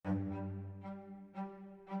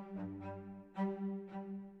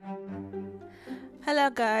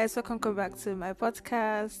Hello, guys. Welcome back to my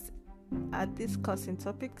podcast at Discussing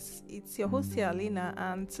Topics. It's your host here, Alina,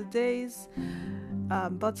 and today's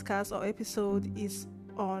podcast or episode is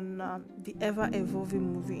on the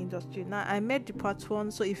ever-evolving movie industry. Now, I made the part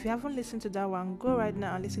one, so if you haven't listened to that one, go right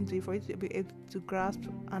now and listen to it for you to be able to grasp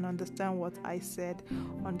and understand what I said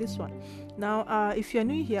on this one. Now, if you're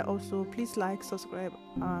new here, also please like, subscribe,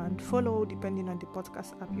 and follow depending on the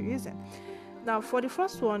podcast app you're using. Now, for the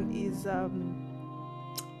first one is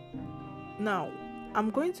now, I'm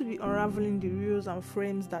going to be unraveling the rules and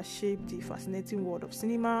frames that shape the fascinating world of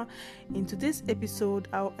cinema. In today's episode,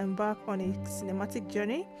 I'll embark on a cinematic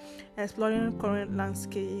journey, exploring current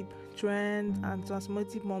landscape, trends, and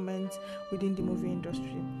transformative moments within the movie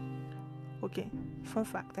industry. Okay, fun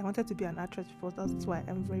fact, I wanted to be an actress before, that's why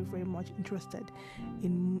I'm very, very much interested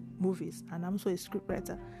in movies, and I'm also a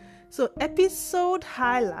scriptwriter. So, the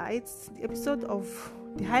highlight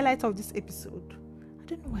of this episode, I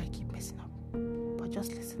don't know why I keep messing up, but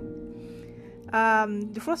just listen.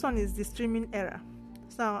 The first one is the streaming era.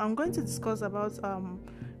 So I'm going to discuss about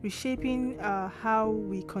reshaping how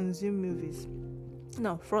we consume movies.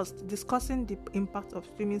 Now, first, discussing the impact of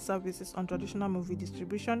streaming services on traditional movie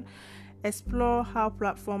distribution, explore how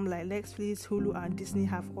platforms like Netflix, Hulu, and Disney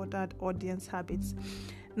have altered audience habits.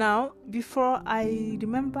 Now, before, I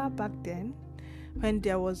remember back then when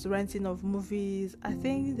there was renting of movies, I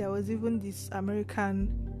think there was even this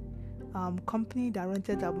American company that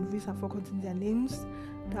rented our movies. I've forgotten their names.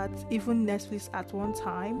 That even Netflix at one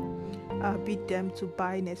time beat them to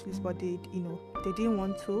buy Netflix, but they didn't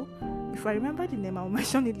want to. If I remember the name, I'll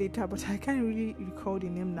mention it later, but I can't really recall the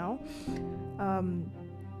name now.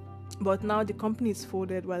 But now the company is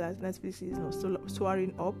folded, while as Netflix is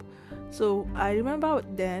soaring up. So I remember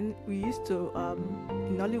then we used to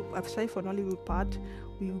in Nollywood, especially for Nollywood part,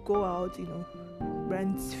 we would go out,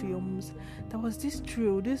 rent films. There was this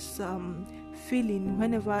thrill, this feeling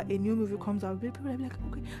whenever a new movie comes out. People will be like,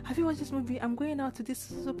 okay, have you watched this movie? I'm going out to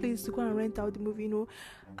this place to go and rent out the movie,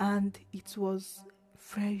 and it was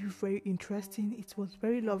very, very interesting. It was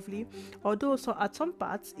very lovely, although so at some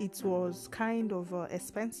parts it was kind of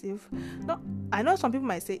expensive. No, I know some people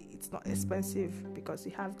might say it's not expensive because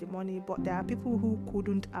you have the money, but there are people who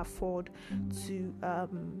couldn't afford to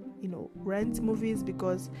rent movies,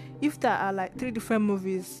 because if there are like 3 different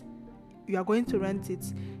movies, you are going to rent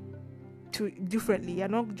it differently. You're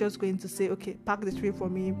not just going to say, okay, pack the 3 for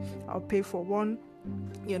me, I'll pay for one.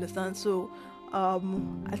 You understand? So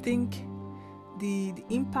I think the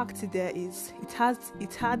impact there is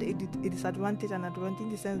it had a disadvantage and advantage, in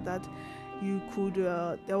the sense that you could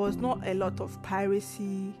there was not a lot of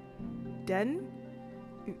piracy then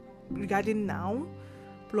regarding now.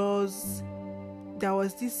 Plus, there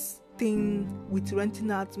was this thing with renting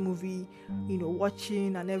out movie,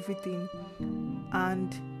 watching and everything.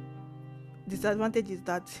 And disadvantage is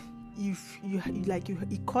that if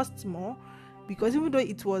it costs more, because even though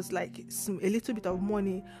it was like a little bit of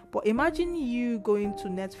money, but imagine you going to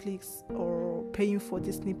Netflix or paying for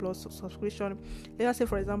Disney Plus subscription. Let us say,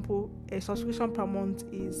 for example, a subscription per month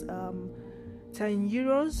is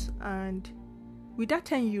 €10, and with that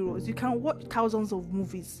 €10 you can watch thousands of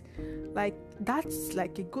movies. Like, that's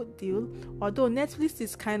like a good deal. Although Netflix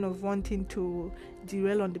is kind of wanting to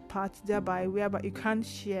derail on the part whereby you can't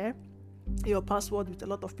share your password with a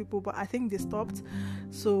lot of people, but I think they stopped.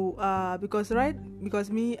 So because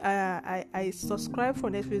me, I subscribe for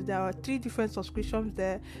Netflix. There are 3 different subscriptions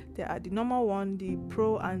there. There are the normal one, the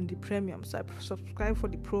pro, and the premium. So I subscribe for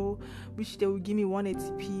the pro, which they will give me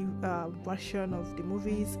 180p version of the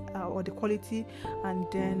movies or the quality, and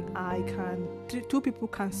then I can 2 people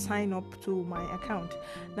can sign up to my account.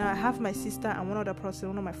 Now I have my sister and one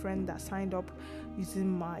of my friends that signed up using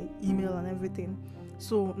my email and everything.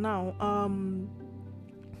 So now,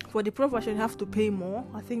 for the pro version, you have to pay more.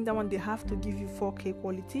 I think that one they have to give you 4K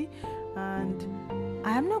quality, and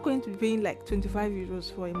I am not going to be paying like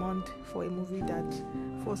 €25 for a month for a movie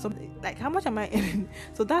for something like, how much am I earning?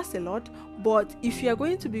 So that's a lot. But if you are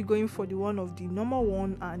going to be going for the one of the normal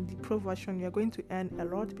one and the pro version, you are going to earn a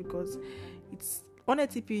lot, because it's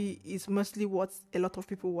 180p is mostly what a lot of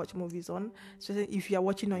people watch movies on. So if you are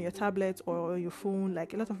watching on your tablet or your phone,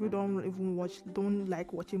 like a lot of people don't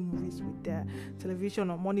like watching movies with their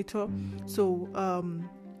television or monitor. So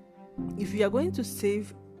if you are going to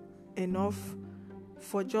save enough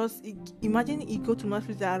for just imagine you go to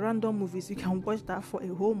Netflix, there are random movies, you can watch that for a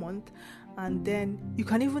whole month, and then you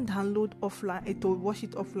can even download offline to watch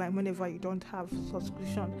it offline whenever you don't have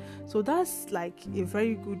subscription. So that's like a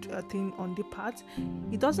very good thing on the part.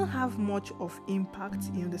 It doesn't have much of impact,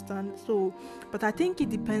 you understand. So but I think it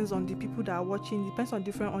depends on the people that are watching, depends on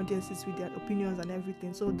different audiences with their opinions and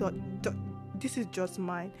everything. So this is just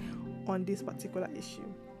mine on this particular issue.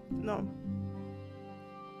 Now,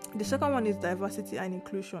 the second one is diversity and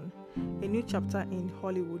inclusion, a new chapter in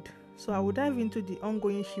Hollywood. So I will dive into the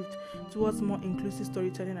ongoing shift towards more inclusive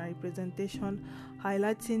storytelling and representation,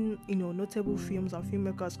 highlighting notable films and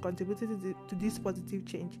filmmakers contributed to this positive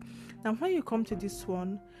change. Now, when you come to this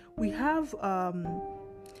one, we have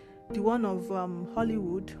the one of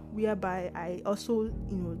Hollywood, whereby I also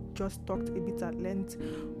just talked a bit at length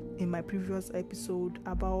in my previous episode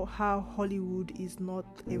about how Hollywood is not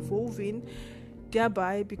evolving.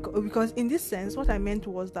 Thereby, because in this sense, what I meant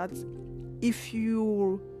was that if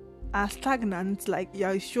you are stagnant, like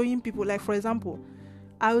you're showing people, like for example,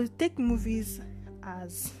 I will take movies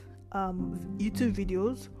as YouTube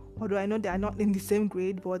videos, although I know they are not in the same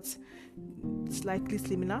grade, but slightly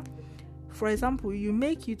similar. For example, you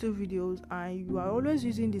make YouTube videos and you are always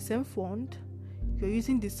using the same font, you're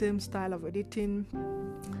using the same style of editing,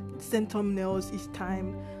 the same thumbnails each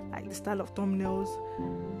time, like the style of thumbnails,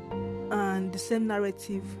 and the same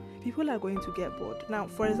narrative. People are going to get bored. Now,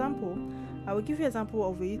 for example, I will give you an example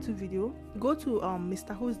of a YouTube video. Go to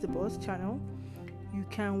Mr. Who's the Boss channel. You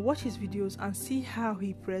can watch his videos and see how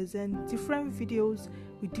he presents different videos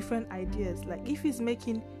with different ideas. Like if he's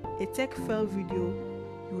making a tech fail video,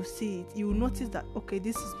 you will see it. You will notice that, okay,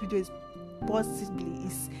 this video is possibly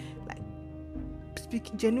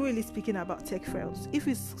genuinely speaking about tech fails. If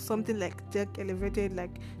it's something like tech elevated,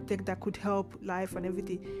 like tech that could help life and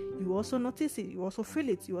everything, you also notice it, you also feel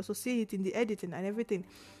it, you also see it in the editing and everything.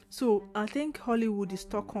 So I think Hollywood is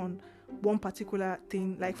stuck on one particular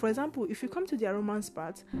thing. Like for example, if you come to their romance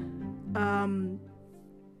part, how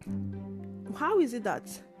is it that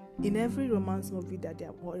in every romance movie that they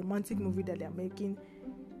are, or romantic movie that they are making,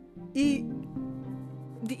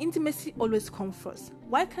 the intimacy always comes first?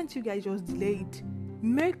 Why can't you guys just delay it?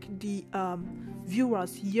 Make the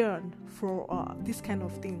viewers yearn for these kind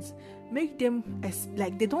of things. Make them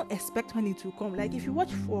like they don't expect when it to come. Like if you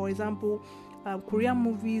watch, for example, Korean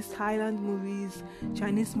movies, Thailand movies,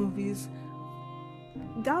 Chinese movies,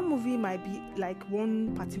 that movie might be like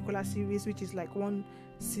one particular series, which is like one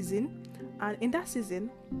season, and in that season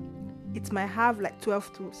it might have like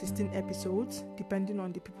 12 to 16 episodes depending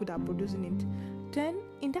on the people that are producing it. Then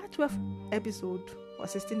in that 12 episode or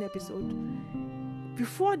 16 episode,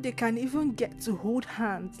 before they can even get to hold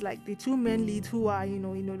hands, like the two men lead who are in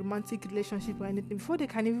a romantic relationship or anything, before they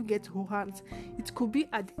can even get to hold hands, it could be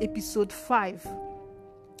at episode 5,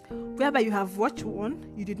 whereby you have watched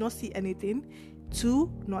 1, you did not see anything, 2,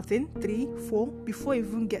 nothing, 3, 4, before you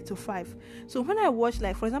even get to 5. So when I watch,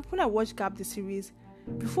 like for example, when I watch Gap the series,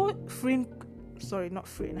 before I don't know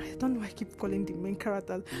why I keep calling the main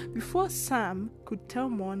characters, before Sam could tell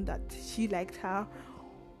Mon that she liked her,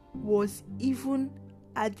 was even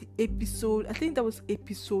at the episode, I think that was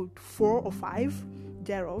episode 4 or 5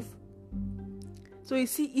 thereof. So you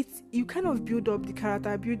see, you kind of build up the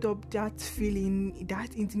character, build up that feeling,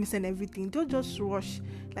 that intimacy and everything. Don't just rush.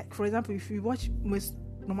 Like for example, if you watch most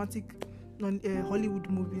romantic Hollywood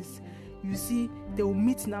movies, you see they will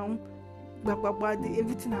meet now,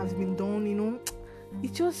 everything has been done,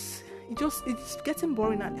 it's getting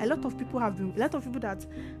boring, and a lot of people that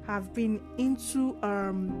have been into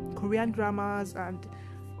Korean dramas and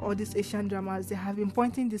all these Asian dramas, they have been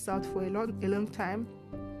pointing this out for a long time.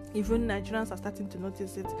 Even Nigerians are starting to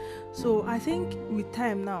notice it. So I think with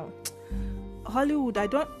time now, Hollywood, I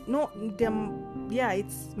don't know them,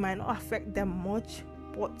 it might not affect them much,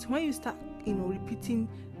 but when you start repeating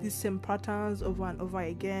these same patterns over and over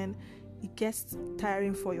again, it gets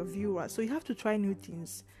tiring for your viewers. So you have to try new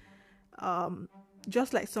things.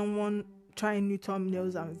 Just like someone trying new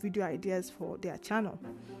thumbnails and video ideas for their channel.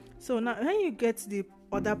 So now when you get to the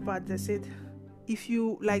other part, they said, if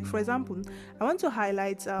you like, for example, I want to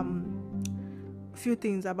highlight few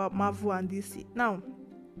things about Marvel and DC. Now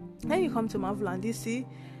when you come to Marvel and DC,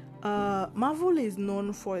 Marvel is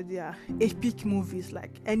known for their epic movies.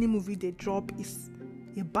 Like any movie they drop is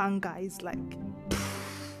a banger, it's like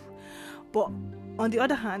but on the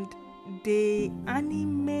other hand, the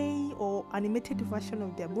anime or animated version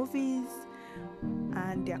of their movies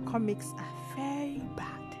and their comics are very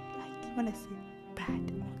bad. Like when I say bad,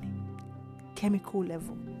 on a chemical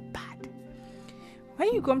level, bad.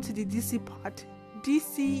 When you come to the DC part,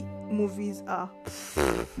 DC movies are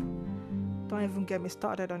Don't even get me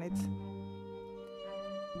started on it.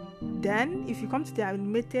 Then, if you come to the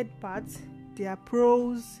animated part, there are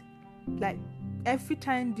pros. Like every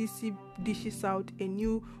time DC dishes out a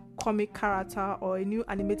new comic character or a new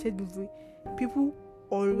animated movie, people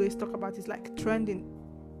always talk about it. It's like trending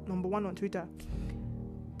number one on Twitter.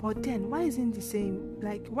 But then, why isn't the same?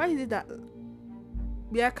 Like, why is it that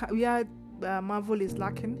we are Marvel is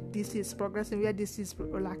lacking, DC is progressing, where DC is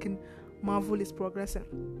lacking, Marvel is progressing?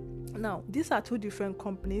 Now, these are two different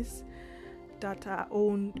companies that are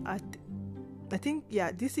owned at, I think,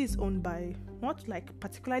 DC is owned by, not like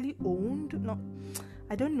particularly owned, no,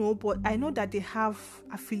 I don't know, but I know that they have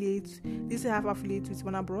affiliates. DC have affiliates with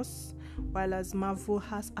Warner Bros, while as Marvel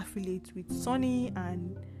has affiliates with Sony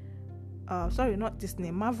and not Disney.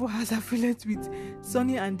 Marvel has affiliates with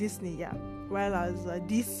Sony and Disney, while as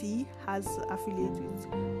DC has affiliates with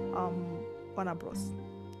Warner Bros.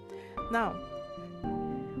 Now,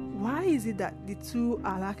 why is it that the two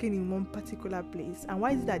are lacking in one particular place, and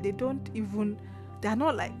why is it that they're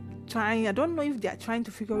not like trying? I don't know if they're trying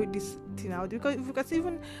to figure this thing out, because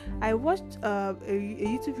even I watched a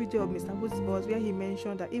YouTube video of Mr. Boss where he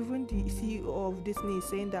mentioned that even the CEO of Disney is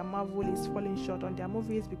saying that Marvel is falling short on their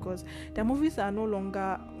movies because their movies are no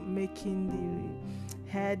longer making the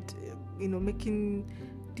head, making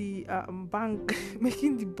the bank,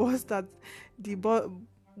 making the boss that the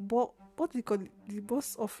what do you call it? The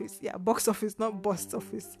box office. Box office, not bust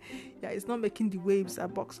office. It's not making the waves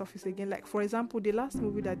at box office again. Like, for example, the last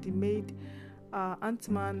movie that they made,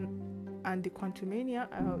 Ant-Man and the Quantumania,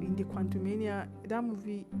 in the Quantumania, that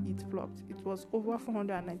movie, it flopped. It was over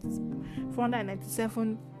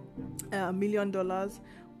 $497 million,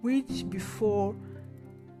 which before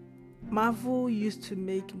Marvel used to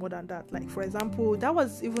make more than that. Like, for example, that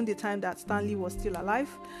was even the time that Stan Lee was still alive.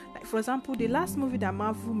 Like, for example, the last movie that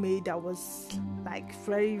Marvel made that was like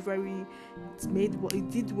very, very, it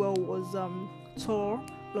did well was Thor: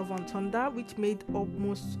 Love and Thunder, which made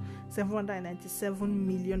almost $797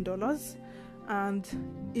 million, and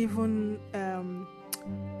even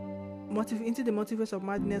Into the Multiverse of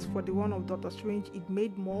Madness, for the one of Doctor Strange, it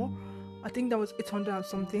made more. I think that was 800 and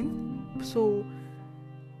something. So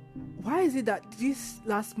why is it that these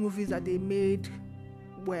last movies that they made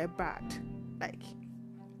were bad? Like,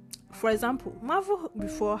 for example, Marvel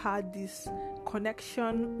before had this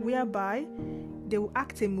connection whereby they will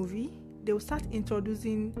act a movie, they will start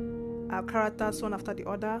introducing characters one after the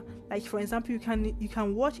other. Like, for example, you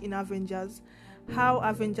can watch in Avengers how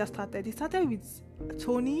Avengers started. It started with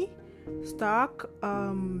Tony Stark,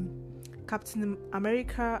 Captain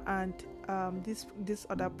America, and this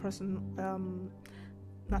other person,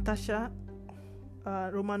 Natasha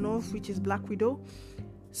Romanoff, which is Black Widow.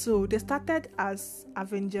 So they started as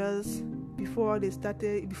Avengers before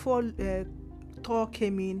Thor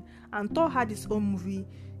came in, and Thor had his own movie,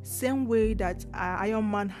 same way that Iron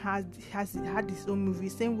Man had his own movie,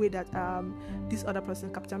 same way that this other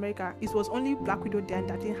person, Captain America. It was only Black Widow then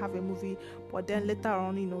that didn't have a movie, but then later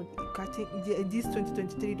on, I think this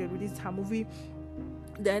 2023 they released her movie.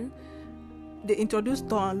 Then they introduced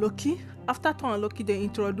Thor and Loki. After Thor and Loki, they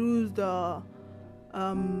introduced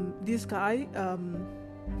this guy.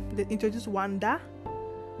 They introduced Wanda,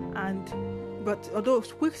 but although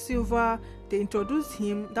Quicksilver, they introduced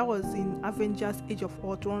him. That was in Avengers: Age of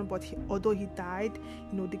Ultron. But although he died,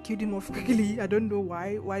 they killed him off quickly. I don't know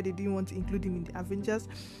why they didn't want to include him in the Avengers.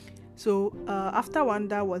 So after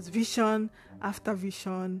Wanda was Vision. After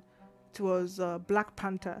Vision, it was Black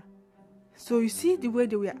Panther. So you see the way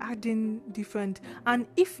they were adding different, and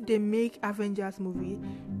if they make Avengers movie,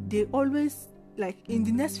 they always, like, in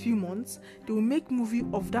the next few months, they will make movie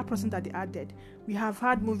of that person that they added. We have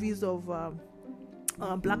had movies of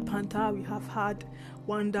Black Panther, we have had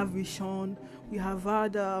WandaVision, we have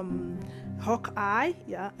had Hawkeye,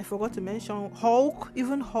 I forgot to mention Hulk,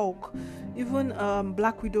 even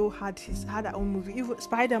Black Widow had her own movie, even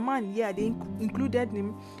Spider-Man, they included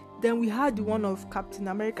him. Then we had the one of Captain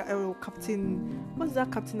America, what's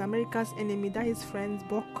that Captain America's enemy, that his friends,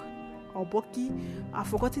 Bucky, I've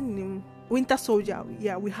forgotten the name, Winter Soldier.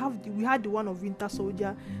 We had the one of Winter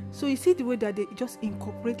Soldier. So you see the way that they just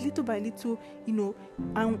incorporate little by little,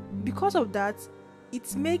 and because of that,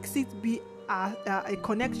 it makes it be a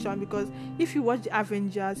connection, because if you watch the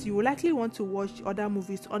Avengers, you will likely want to watch other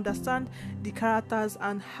movies to understand the characters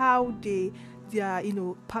and how their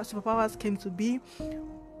superpowers came to be.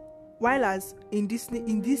 While as in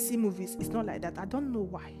DC movies, it's not like that. I don't know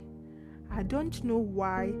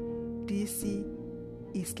why DC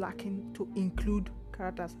is lacking to include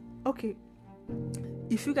characters. Okay,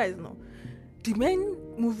 if you guys know, the main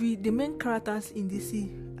characters in DC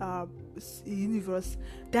are universe,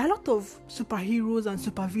 there are a lot of superheroes and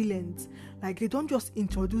supervillains. Like, they don't just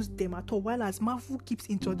introduce them at all. While as Marvel keeps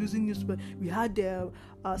introducing new super, we had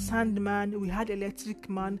Sandman, we had Electric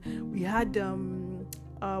Man, we had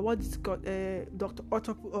what is it called, Doctor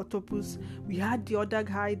Octopus. We had the other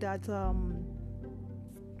guy that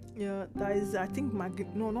that is, I think,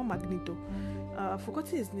 not Magneto. I forgot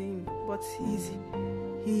his name, but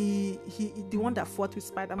he the one that fought with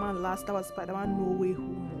Spider-Man last. That was Spider-Man No Way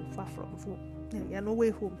Home, Far From Home. Yeah, No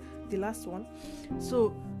Way Home, the last one.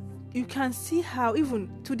 So you can see how, even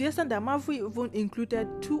to the extent that Marvel even included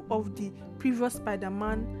two of the previous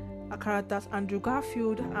Spider-Man characters, Andrew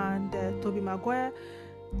Garfield and Tobey Maguire,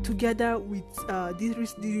 together with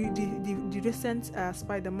the recent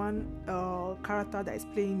Spider-Man character that is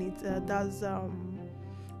playing it. That's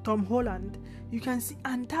Tom Holland. You can see,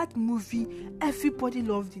 and that movie, everybody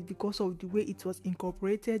loved it because of the way it was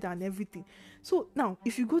incorporated and everything. So now,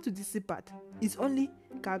 if you go to DC part, it's only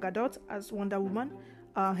Gal Gadot as Wonder Woman,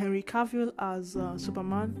 Henry Cavill as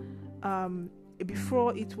Superman.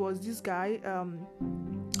 Before it was this guy,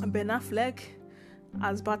 Ben Affleck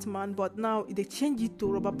as Batman, but now they changed it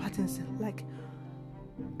to Robert Pattinson. Like,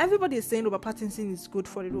 everybody is saying Robert Pattinson is good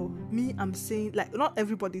for the role. Me, I'm saying, like, not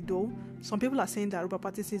everybody though. Some people are saying that Robert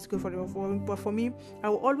Pattinson is good for the role, but for me, I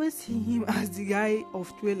will always see him as the guy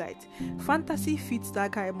of Twilight. Fantasy fits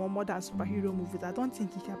that guy more than superhero movies. I don't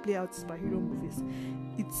think he can play out superhero movies.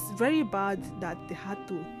 It's very bad that they had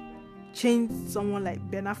to change someone like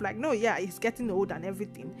Ben Affleck. No, yeah, he's getting old and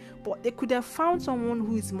everything, but they could have found someone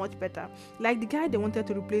who is much better. Like the guy they wanted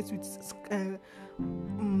to replace with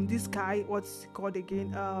this guy, what's it called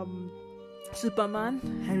again?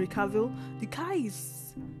 Superman, Henry Cavill. The guy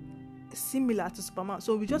is similar to Superman,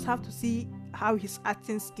 so we just have to see how his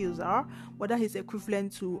acting skills are, whether he's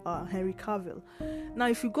equivalent to Henry Cavill. Now,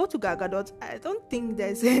 if you go to Gal Gadot, I don't think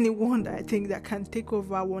there's anyone that I think that can take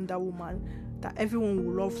over Wonder Woman that everyone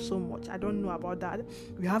will love so much. I don't know about that.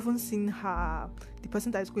 We haven't seen her, the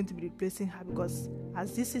person that is going to be replacing her, because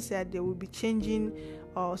as this is said, they will be changing,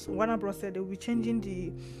 so Warner Bros. Said they will be changing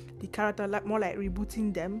the character, like more like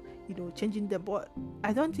rebooting them, changing them. But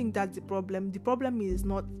I don't think that's the problem. The problem is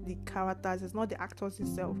not the characters, it's not the actors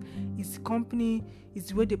itself, it's the company, it's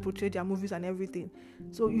the way they portray their movies and everything.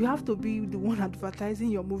 So you have to be the one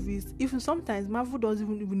advertising your movies. Even sometimes Marvel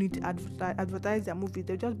doesn't even need to advertise their movies.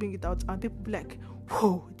 They just bring it out and people be like,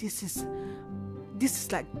 whoa, this is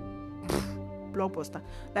like blockbuster.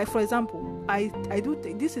 Like, for example, I do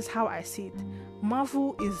think this is how I see it.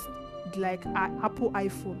 Marvel is like Apple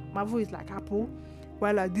iPhone. Marvel is like Apple,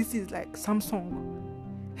 while this is like Samsung.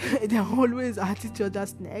 They're always at each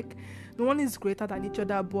other's neck. No one is greater than each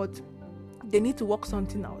other, but they need to work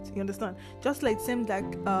something out. You understand? Just like same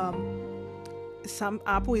like some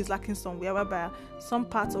Apple is lacking somewhere, whereby some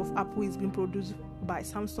parts of Apple is being produced by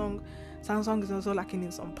Samsung. Samsung is also lacking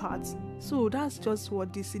in some parts. So that's just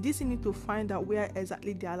what DC need to find out where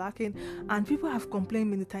exactly they are lacking. And people have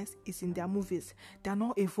complained many times it's in their movies. They are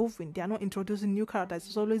not evolving. They are not introducing new characters.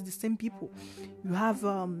 It's always the same people. You have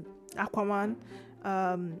Aquaman,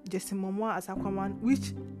 Jason Momoa as Aquaman,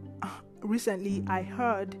 which recently I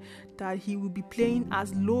heard that he will be playing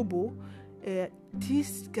as Lobo.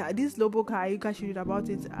 This Lobo guy, you guys should read about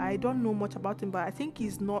it. I don't know much about him, but I think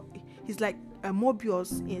he's like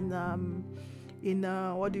Mobius in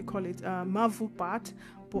what do you call it, Marvel part,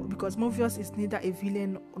 but because Mobius is neither a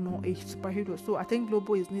villain nor a superhero, so I think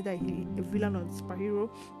Lobo is neither a villain or a superhero.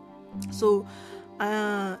 So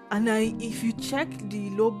if you check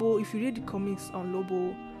the Lobo, if you read the comics on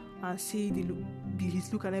Lobo and see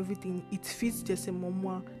his look and everything, it fits Jason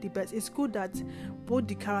Momoa the best. It's good that both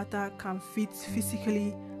the character can fit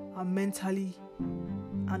physically and mentally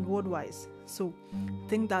and word-wise. So I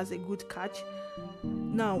think that's a good catch.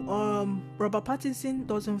 Now, Robert Pattinson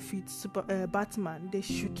doesn't fit Batman. They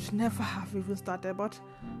should never have even started, but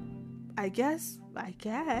I guess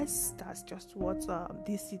that's just what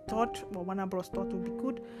DC thought, or Warner Bros. Thought would be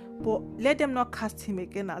good. But let them not cast him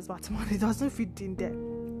again as Batman. It doesn't fit in there.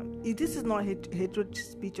 This is not hate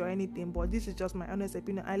speech or anything, but this is just my honest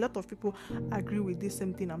opinion. A lot of people agree with this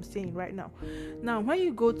same thing I'm saying right now. Now, when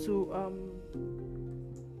you go to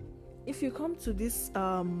if you come to this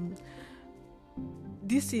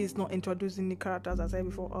DC is not introducing the characters, as I said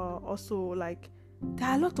before. Also, like, there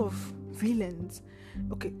are a lot of villains.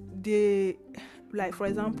 Okay, like, for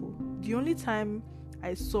example, the only time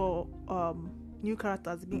I saw new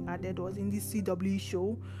characters being added was in this CW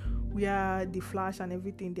show, where the Flash and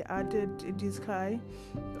everything, they added this guy,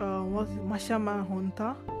 Martian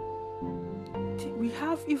Manhunter. We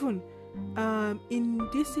have even in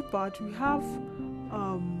DC part, we have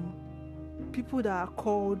people that are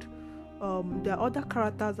called There are other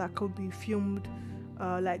characters that could be filmed,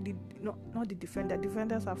 like not the Defender.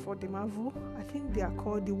 Defenders are for the Marvel. I think they are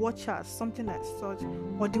called the Watchers, something like such,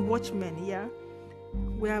 or the Watchmen. Yeah,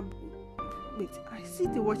 where wait, I see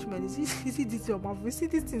the Watchmen. Is it this or Marvel? You see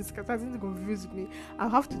these things starting to confuse me. I'll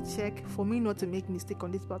have to check for me not to make mistake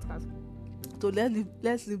on this podcast. So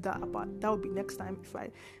let's leave that apart. That will be next time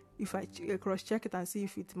if I cross check it and see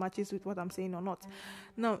if it matches with what I'm saying or not.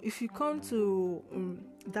 Now, if you come to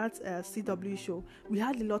that CW show, we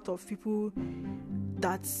had a lot of people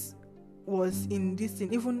that was in this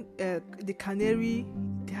thing. Even the Canary,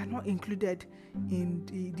 they are not included in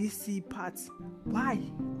the DC parts. Why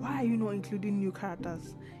are you not including new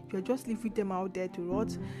characters? You're just leaving them out there to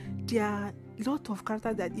rot. There are a lot of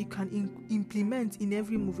characters that you can implement in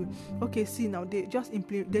every movie. Okay, see now, they just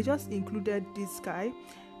included this guy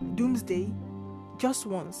Doomsday just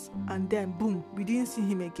once, and then boom, we didn't see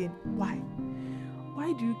him again. Why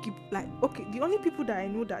do you keep, like, okay, the only people that I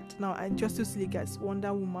know that now are Justice League as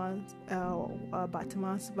Wonder Woman,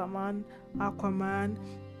 Batman, Superman, Aquaman.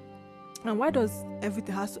 And why does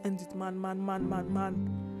everything has to end with man?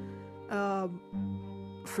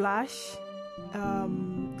 Flash,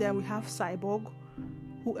 then we have Cyborg.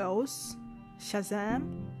 Who else? Shazam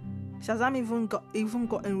even got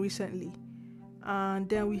in recently. And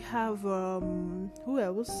then we have who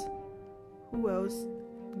else?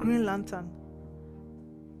 Green Lantern.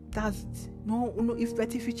 That's it. No.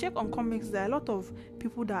 If you check on comics, there are a lot of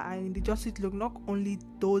people that are in the Justice League. Not only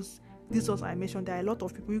these ones I mentioned. There are a lot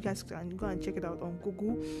of people. You guys can go and check it out on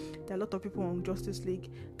Google. There are a lot of people on Justice League.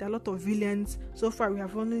 There are a lot of villains. So far, we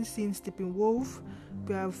have only seen Steppenwolf.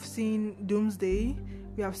 We have seen Doomsday.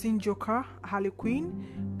 We have seen Joker, Harley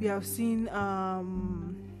Quinn. We have seen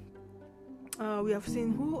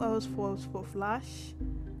who else for Flash?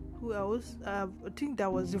 Who else? I think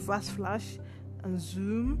that was Reverse Flash and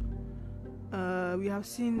Zoom. We have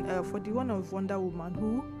seen for the one of Wonder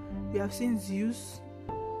Woman. We have seen Zeus.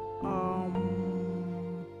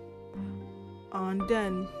 And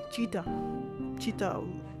then Cheetah,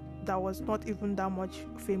 that was not even that much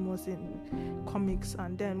famous in comics.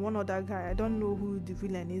 And then one other guy, I don't know who the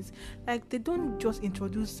villain is. Like, they don't just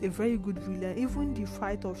introduce a very good villain. Even the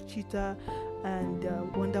fight of Cheetah and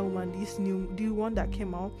Wonder Woman, the one that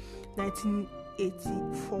came out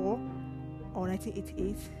 1984 or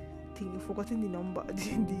 1988, I think I've forgotten the number,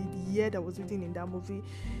 the year that was written in that movie.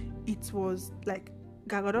 It was like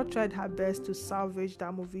Gal Gadot tried her best to salvage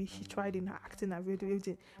that movie. She tried in her acting and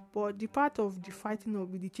everything, but the part of the fighting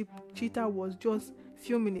of the cheetah was just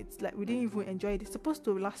few minutes. Like, we didn't even enjoy it. It's supposed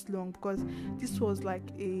to last long because this was like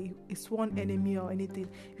a sworn enemy or anything.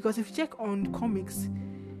 Because if you check on comics,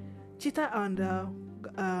 Cheetah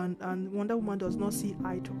and Wonder Woman does not see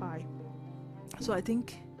eye to eye. So I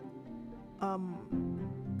think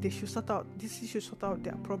they should sort out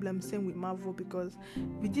their problem. Same with Marvel, because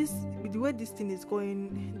with the way this thing is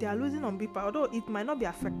going, they are losing on people. Although it might not be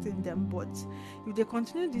affecting them, but if they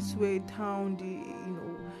continue this way down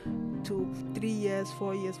to 3 years,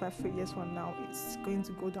 4 years, 5 years from now, it's going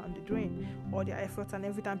to go down the drain. All their efforts and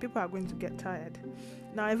everything, people are going to get tired.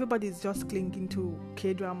 Now everybody is just clinging to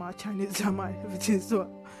K-drama, Chinese drama, everything. So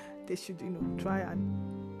they should try and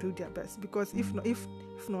do their best, because if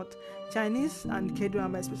not, Chinese and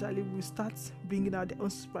K-drama especially will start bringing out their own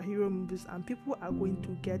superhero movies, and people are going to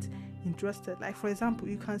get interested. Like, for example,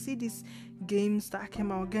 you can see these games that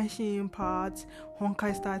came out, Genshin Impact,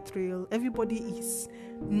 Honkai Star Rail. Everybody is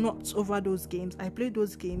nuts over those games. I play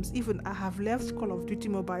those games. Even I have left Call of Duty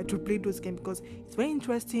Mobile to play those games because it's very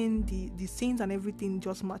interesting. The scenes and everything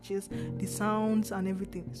just matches the sounds and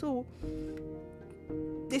everything. So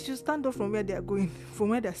they should stand up from where they are going, from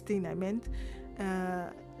where they're staying. I meant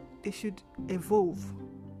they should evolve.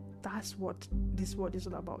 That's what this world is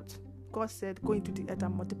all about. God said, go into the earth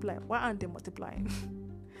and multiply. Why aren't they multiplying?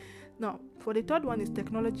 Now, for the third one is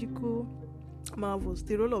technological marvels,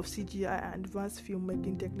 the role of CGI and advanced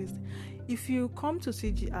filmmaking techniques. If you come to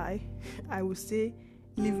CGI, I would say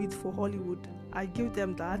leave it for Hollywood. I give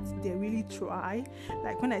them that. They really try.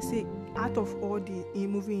 Like, when I say out of all the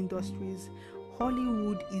movie industries,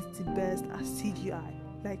 Hollywood is the best at CGI.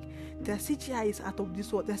 Like, their CGI is out of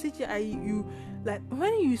this world. Their CGI, you like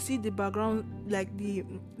when you see the background, like the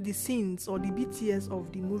scenes or the BTS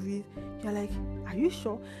of the movie, you're like, are you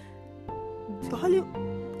sure?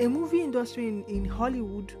 A movie industry in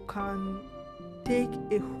Hollywood can take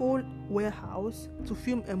a whole warehouse to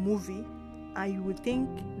film a movie, and you would think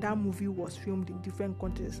that movie was filmed in different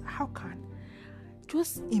countries. How can?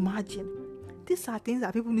 Just imagine. These are things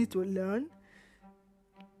that people need to learn.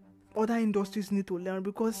 Other industries need to learn,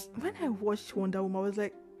 because when I watched Wonder Woman, I was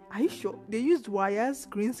like, Are you sure? They used wires,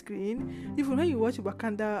 green screen. Even when you watch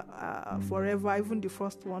Wakanda Forever, even the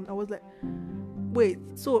first one, I was like, wait,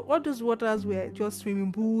 so all those waters were just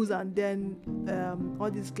swimming pools and then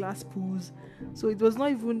all these glass pools. So it was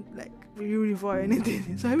not even like real river or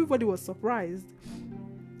anything. So everybody was surprised.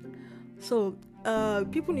 So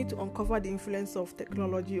people need to uncover the influence of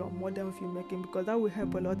technology on modern filmmaking, because that will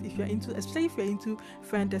help a lot if you're into, especially if you're into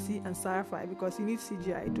fantasy and sci-fi, because you need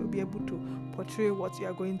CGI to be able to portray what you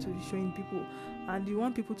are going to be showing people, and you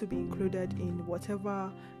want people to be included in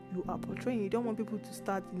whatever you are portraying. You don't want people to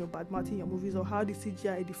start, bad-mouthing your movies, or how the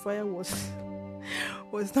CGI, the fire was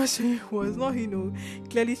was not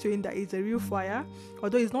clearly showing that it's a real fire,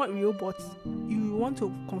 although it's not real, but you want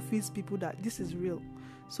to convince people that this is real.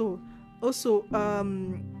 So also,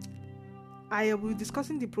 I will be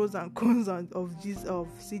discussing the pros and cons of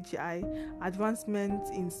CGI,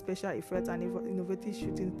 advancements in special effects, and innovative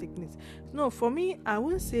shooting techniques. No, for me, I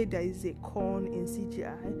wouldn't say there is a con in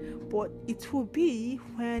CGI, but it will be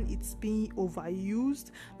when it's being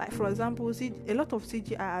overused. Like, for example, a lot of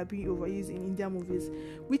CGI are being overused in Indian movies,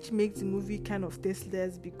 which makes the movie kind of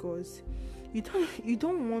tasteless, because you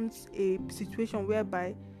don't want a situation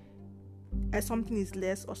whereby something is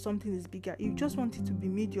less or something is bigger. You just want it to be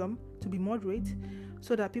medium, to be moderate,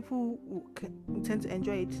 so that people will tend to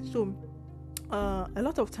enjoy it. So a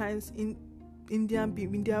lot of times in India,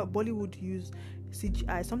 Bollywood use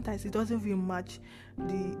CGI. Sometimes it doesn't even match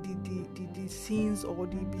the scenes or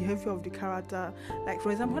the behavior of the character. Like,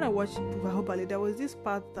 for example, when I watched Bahubali, there was this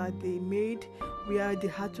part that they made where they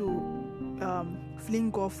had to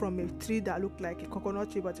fling off from a tree that looked like a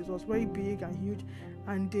coconut tree, but it was very big and huge,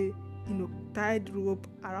 and they tied rope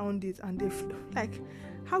around it, and they like,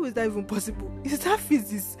 how is that even possible? Is that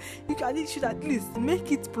physics? You should at least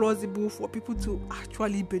make it plausible for people to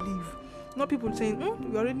actually believe, not people saying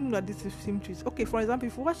we already know that this is film trees. Okay, for example,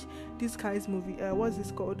 if you watch this guy's movie, what's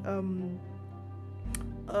this called,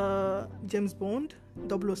 James Bond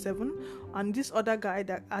 007, and this other guy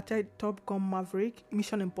that acted Top Gun Maverick,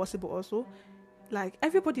 Mission Impossible also, like,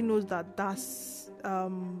 everybody knows that that's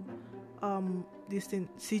this thing,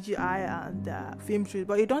 CGI and film trees,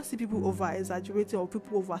 but you don't see people over exaggerating or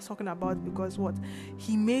people over talking about it, because what,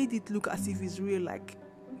 he made it look as if it's real, like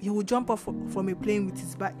he will jump off from a plane with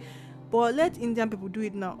his bike. But let Indian people do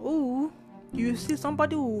it now. Oh, you see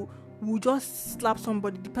somebody who will just slap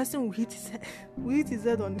somebody, the person will hit his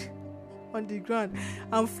head on the ground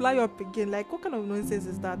and fly up again. Like, what kind of nonsense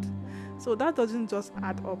is that? So that doesn't just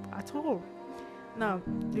add up at all. Now,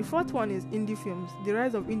 the fourth one is indie films, the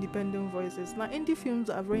rise of independent voices. Now, indie films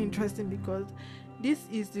are very interesting because this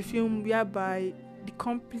is the film whereby the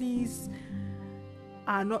companies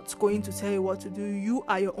are not going to tell you what to do. You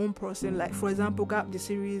are your own person. Like, for example, Gap the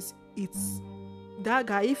series, it's that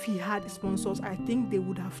guy. If he had sponsors, I think they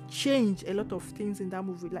would have changed a lot of things in that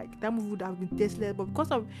movie. Like, that movie would have been tasteless, but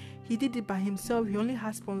because of he did it by himself, he only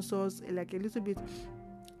had sponsors, like a little bit.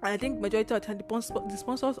 I think majority of the time the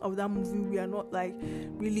sponsors of that movie were not like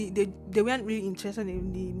really, they weren't really interested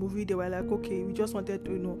in the movie. They were like, okay, we just wanted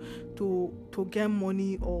to to get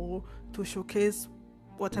money or to showcase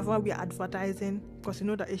whatever we are advertising, because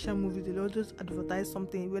that Asian movies, they always advertise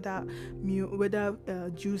something, whether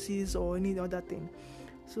juices or any other thing.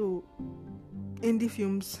 So indie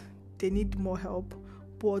films, they need more help,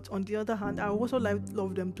 but on the other hand, I also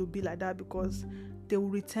love them to be like that, because they will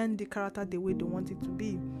return the character the way they want it to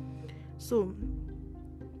be. So,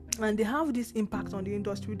 and they have this impact on the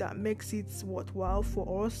industry that makes it worthwhile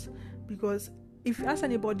for us, because if you ask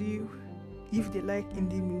anybody if they like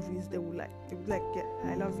indie movies, they will like, yeah,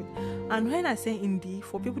 I love it. And when I say indie,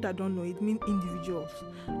 for people that don't know, it means individuals,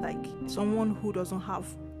 like someone who doesn't have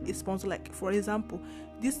a sponsor. Like, for example,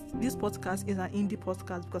 this podcast is an indie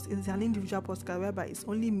podcast because it's an individual podcast whereby it's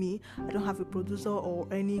only me. I don't have a producer or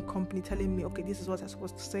any company telling me, okay, this is what I'm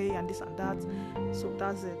supposed to say and this and that. So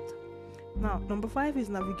that's it. Now, number 5 is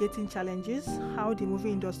navigating challenges, how the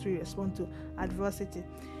movie industry responds to adversity.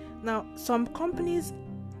 Now, some companies,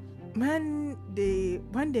 when they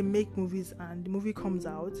make movies and the movie comes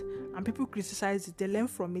out and people criticize it, they learn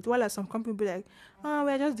from it. While some companies be like,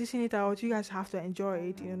 we're just dishing it out, you guys have to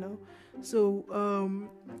enjoy it, So,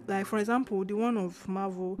 like, for example, the one of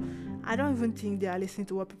Marvel, I don't even think they are listening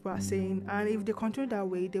to what people are saying, and if they continue that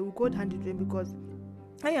way, they will go down the drain, because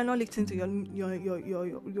when you're not listening to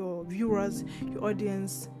your viewers, your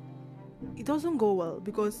audience, it doesn't go well,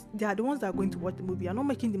 because they are the ones that are going to watch the movie. You're not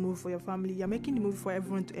making the movie for your family, you're making the movie for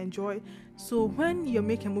everyone to enjoy. So when you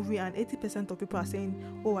make a movie and 80% of people are saying,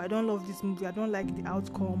 I don't love this movie, I don't like the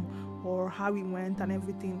outcome or how it went and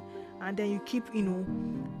everything, and then you keep,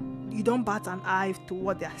 you don't bat an eye to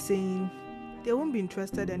what they're saying, they won't be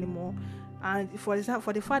interested anymore. And for example,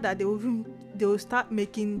 for the fact that they will start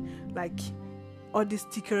making like all these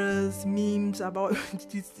stickers, memes about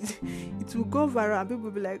this, it will go viral and people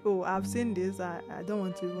will be like, oh, I've seen this, I don't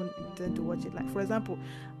want to even intend to watch it. Like, for example,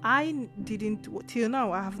 I didn't, till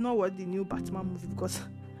now, I have not watched the new Batman movie because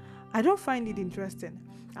I don't find it interesting.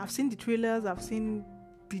 I've seen the trailers, I've seen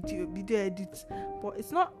video edits, but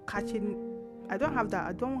it's not catching. I don't have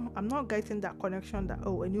that. I'm not getting that connection that,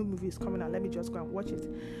 oh, a new movie is coming out, let me just go and watch it.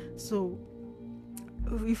 So,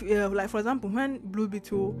 if like for example, when Blue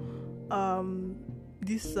Beetle, the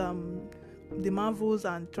Marvels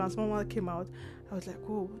and Transformers came out, I was like,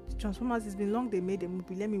 oh, Transformers, it's been long they made a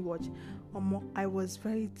movie, let me watch. I was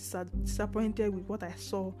very disappointed with what I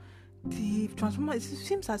saw. The Transformers, it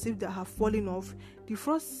seems as if they have fallen off. The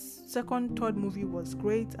first, second, third movie was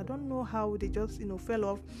great. I don't know how they just fell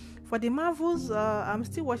off. For the Marvels, I'm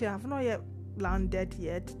still watching. I have not yet landed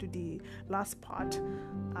yet to the last part.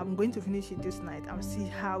 I'm going to finish it this night and see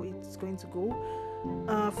how it's going to go.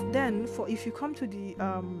 Then, for if you come to the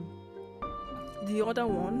other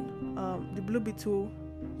one, the Blue Beetle,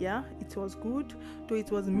 yeah, it was good, though it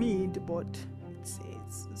was mid, but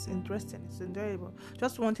it's interesting, it's enjoyable.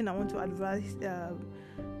 Just one thing I want to advise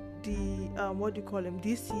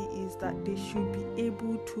DC is that they should be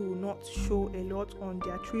able to not show a lot on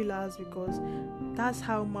their trailers, because that's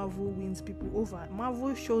how Marvel wins people over.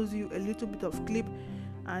 Marvel shows you a little bit of clip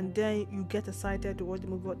and then you get excited to watch the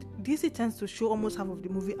movie, but DC tends to show almost half of the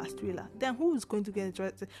movie as trailer. Then who is going to get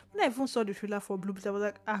interested? When I even saw the trailer for Blue Beetle, I was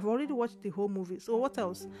like, I've already watched the whole movie, so what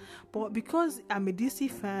else? But because I'm a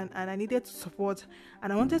DC fan and I needed to support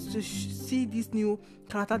and I wanted to see this new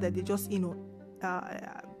character that they just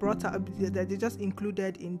brought up, that they just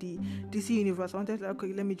included in the DC universe, I wanted to,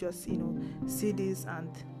 okay, let me just see this,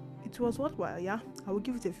 and it was worthwhile. Yeah, I will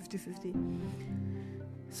give it a 50-50.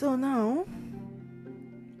 So now,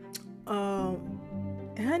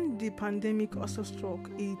 and the pandemic also struck,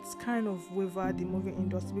 it's kind of wavered the movie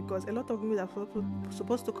industry, because a lot of movies are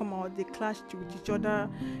supposed to come out, they clashed with each other.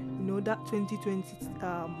 That 2020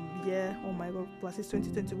 year, oh my god, versus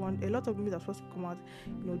 2021, a lot of movies are supposed to come out.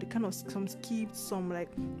 They kind of some skipped, some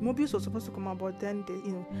like Mobius was supposed to come out, but then they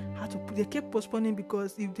they kept postponing,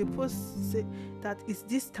 because if they say that it's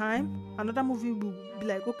this time, another movie will be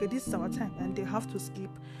like, okay, this is our time, and they have to skip.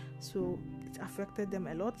 So it affected them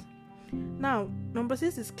a lot. Now, number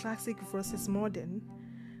 6 is classic versus modern.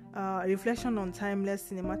 Reflection on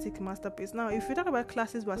timeless cinematic masterpiece. Now, if you talk about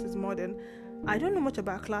classics versus modern, I don't know much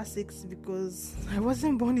about classics because I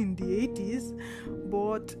wasn't born in the 80s.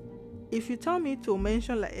 But if you tell me to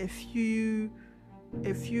mention like a few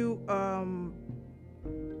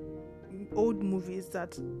old movies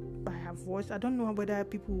that I have watched, I don't know whether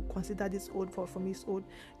people consider this old, but for me it's old.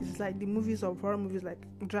 It's like the movies of horror movies like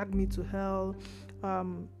Drag Me to Hell,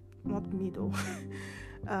 not me though.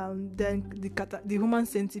 Then the Human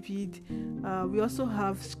Centipede. We also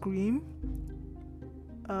have Scream,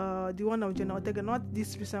 the one of Jenna Ortega, not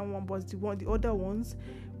this recent one, but the other ones.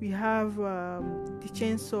 We have the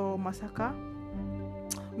Chainsaw Massacre.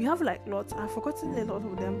 We have like lots. I've forgotten a lot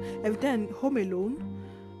of them. And then Home Alone.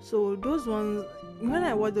 So those ones, when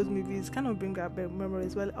I watch those movies, kind of bring up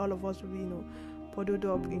memories. Well, all of us will be, bundled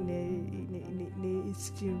up in a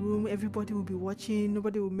sitting room. Everybody will be watching.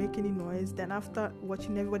 Nobody will make any noise. Then after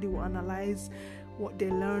watching, everybody will analyze what they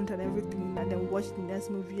learned and everything, and then watch the next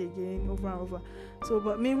movie again over and over. So,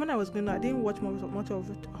 but me, when I was growing up, I didn't watch much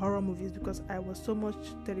of horror movies because I was so much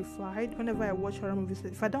terrified. Whenever I watch horror movies,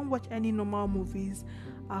 if I don't watch any normal movies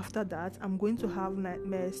after that, I'm going to have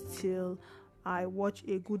nightmares till I watch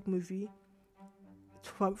a good movie.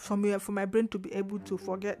 For my brain to be able to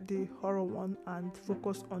forget the horror one and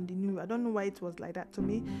focus on the new. I don't know why it was like that to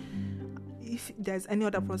me. If there's any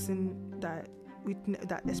other person that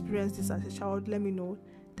experienced this as a child, let me know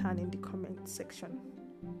down in the comment section,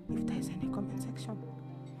 if there's any comment section.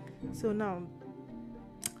 So now,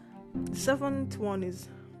 the 7th one is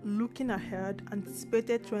looking ahead,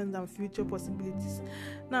 anticipated trends and future possibilities.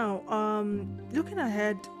 Now, looking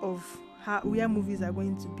ahead of where movies are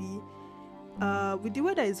going to be. With the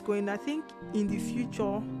way that it's going, I think in the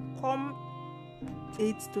future, come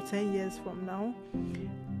 8 to 10 years from now,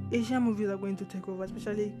 Asian movies are going to take over,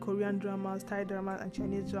 especially Korean dramas, Thai dramas, and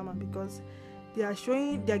Chinese drama, because they are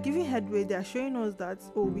giving headway. They are showing us that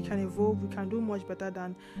we can evolve, we can do much better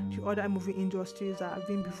than the other movie industries that have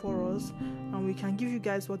been before us, and we can give you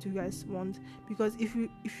guys what you guys want. Because if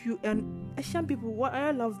you and Asian people, what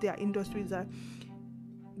I love their industry is that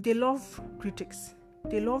they love critics.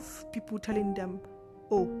 They love people telling them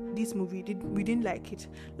oh, this movie we didn't like it.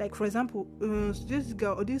 Like for example,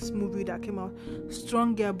 this movie that came out,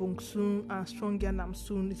 Strong Girl Bong Soon and Strong Girl Nam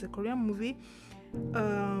Soon, is a Korean movie.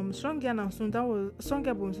 Strong Girl Nam Soon, that was Strong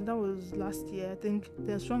Girl Bong Soon, that was last year, I think.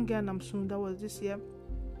 Then Strong Girl Nam Soon, that was this year.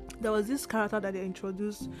 There was this character that they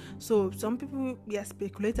introduced. So some people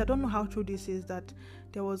speculate, I don't know how true this is, that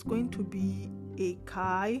there was going to be a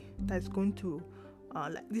guy that's going to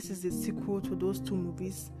like this is a sequel to those two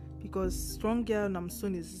movies, because Strong Girl Nam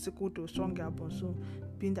Soon is a sequel to Strong Girl Bong Soon,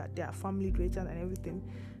 being that they are family related and everything.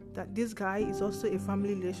 That this guy is also a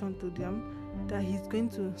family relation to them. That he's going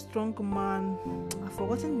to strong man. I've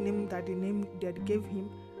forgotten the name that they gave him,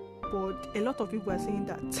 but a lot of people are saying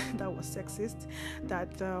that that was sexist.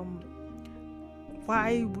 That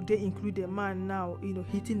why would they include a man now,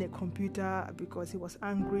 hitting a computer because he was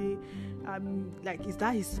angry? Like, is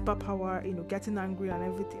that his superpower, getting angry and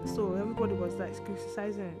everything? So everybody was like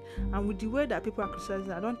criticizing it. And with the way that people are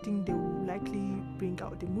criticizing, I don't think they will likely bring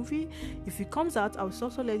out the movie. If it comes out, I will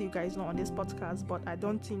also let you guys know on this podcast, but I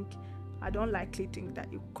don't likely think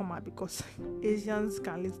that it will come out, because Asians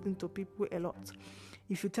can listen to people a lot.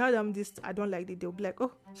 If you tell them this, I don't like it, they'll be like,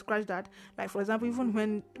 oh, scratch that. Like, for example, even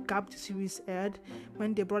when Gap series aired,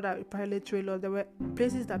 when they brought out a pilot trailer, there were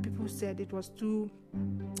places that people said it was too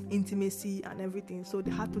intimacy and everything. So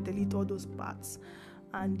they had to delete all those parts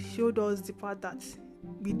and showed us the part that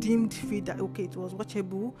we deemed fit, that, okay, it was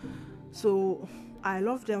watchable. So I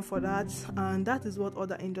love them for that, and that is what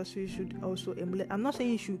other industries should also emulate. I'm not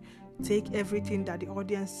saying you should take everything that the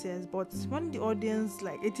audience says, but when the audience,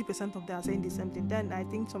 like 80% of them are saying the same thing, then I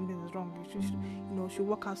think something is wrong. You should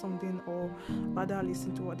work out something, or rather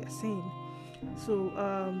listen to what they're saying. So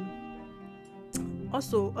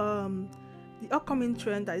the upcoming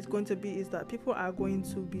trend that is going to be is that people are going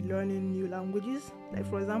to be learning new languages. Like,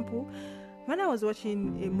 for example, when I was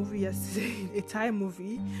watching a movie yesterday, a Thai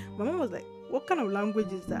movie, my mom was like, what kind of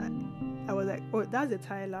language is that? I was like, oh, that's a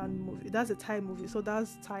Thailand movie. That's a Thai movie. So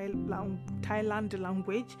that's Thailand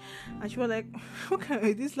language. And she was like,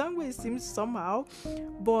 okay, this language seems somehow.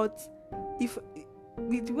 But if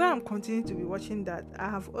with the way I'm continuing to be watching that, I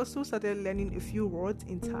have also started learning a few words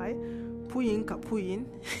in Thai. Puyin kapuyin.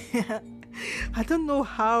 I don't know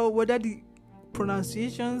whether the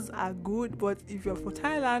pronunciations are good, but if you're from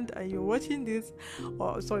Thailand and you're watching this,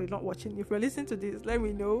 or sorry, not watching, if you're listening to this, let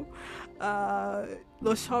me know.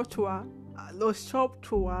 Lo Shop Tour.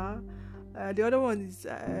 The other one is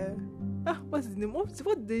what's his name?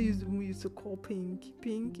 What they used to call Pink?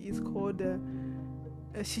 Pink is called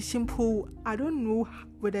Shishimpu. I don't know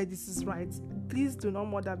whether this is right. Please do not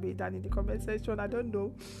murder me down in the comment section. I don't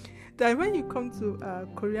know. Then when you come to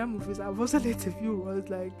Korean movies, I've also learned a few words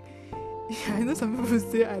like, I know some people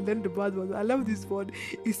say I learned the bad ones. I love this word.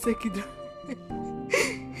 Isekido.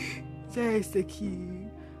 Iseki.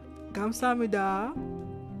 Gamsamida.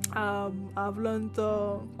 I've learned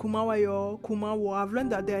Kumawo. I've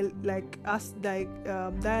learned that they're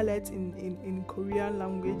dialects in Korean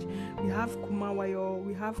language. We have Kumawayo,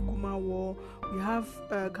 we have Kumawo, we have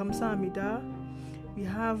Gamsamida. We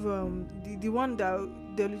have the one that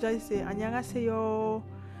they'll just say Annyeonghaseyo,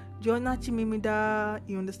 Jona Chimimida,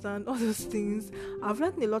 you understand, all those things. I've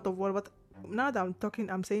learned a lot of words, but now that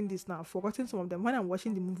I'm saying this now, I've forgotten some of them. When I'm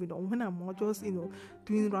watching the movie, or when I'm just,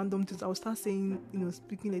 doing random things, I'll start saying,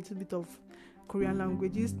 speaking a little bit of Korean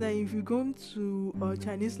languages. Now, if you go to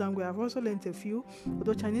Chinese language, I've also learned a few,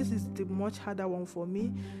 although Chinese is the much harder one for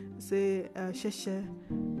me. Say, sheshe,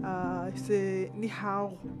 say, ni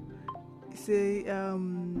hao, say,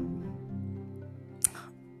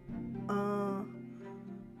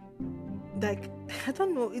 like, I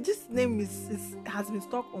don't know, this name has been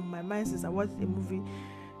stuck on my mind since I watched the movie.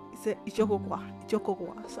 It's Ichokokwa.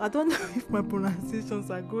 So I don't know if my pronunciations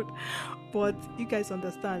are good, but you guys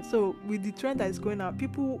understand. So with the trend that is going out,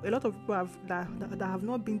 a lot of people that have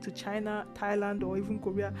not been to China, Thailand, or even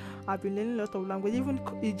Korea have been learning a lot of language. Even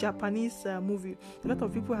a Japanese movie, a lot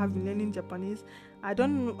of people have been learning Japanese. I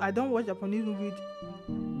don't watch Japanese movies.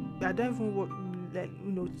 I don't even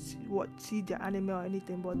see the anime or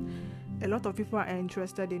anything, but a lot of people are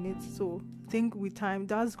interested in it. So I think with time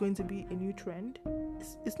that's going to be a new trend.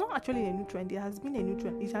 It's not actually a new trend. It has been a new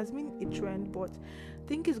trend. It has been a trend, but I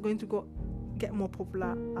think it's going to get more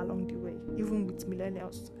popular along the way, even with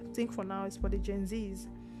millennials. I think for now it's for the Gen Zs.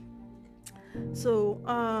 So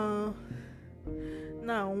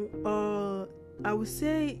now I would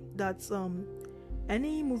say that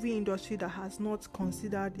any movie industry that has not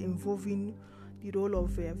considered involving the role of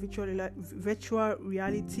virtual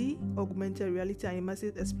reality, augmented reality, and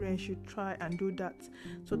immersive experience should try and do that,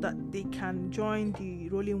 so that they can join the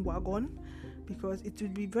rolling wagon. Because it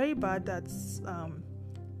would be very bad that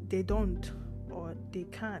they don't, or they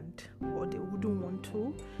can't, or they wouldn't want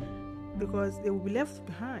to, because they will be left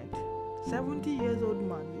behind. 70 years old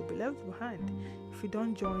man, you'll be left behind if you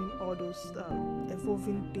don't join all those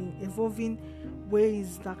evolving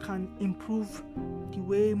ways that can improve the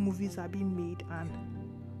way movies are being made and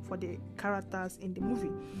for the characters in the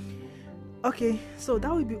movie. Okay, so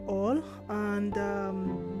that will be all. And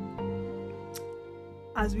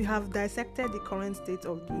as we have dissected the current state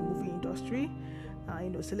of the movie industry,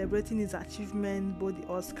 celebrating its achievements, both the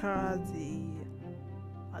Oscars,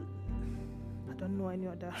 I don't know any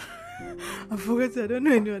other. I don't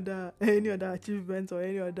know any other achievements or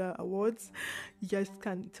any other awards. You guys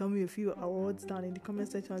can tell me a few awards down in the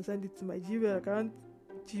comment section and send it to my Gmail account.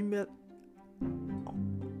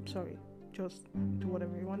 Just do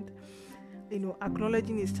whatever you want.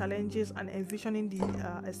 Acknowledging its challenges and envisioning the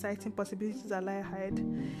exciting possibilities that lie ahead.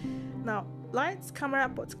 Now, Lights Camera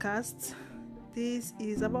Podcast. This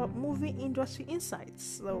is about movie industry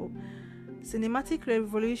insights. So, cinematic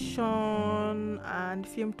revolution and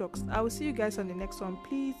film talks. I will see you guys on the next one.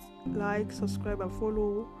 Please like, subscribe, and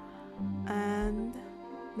follow. And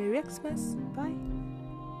Merry Xmas. Bye.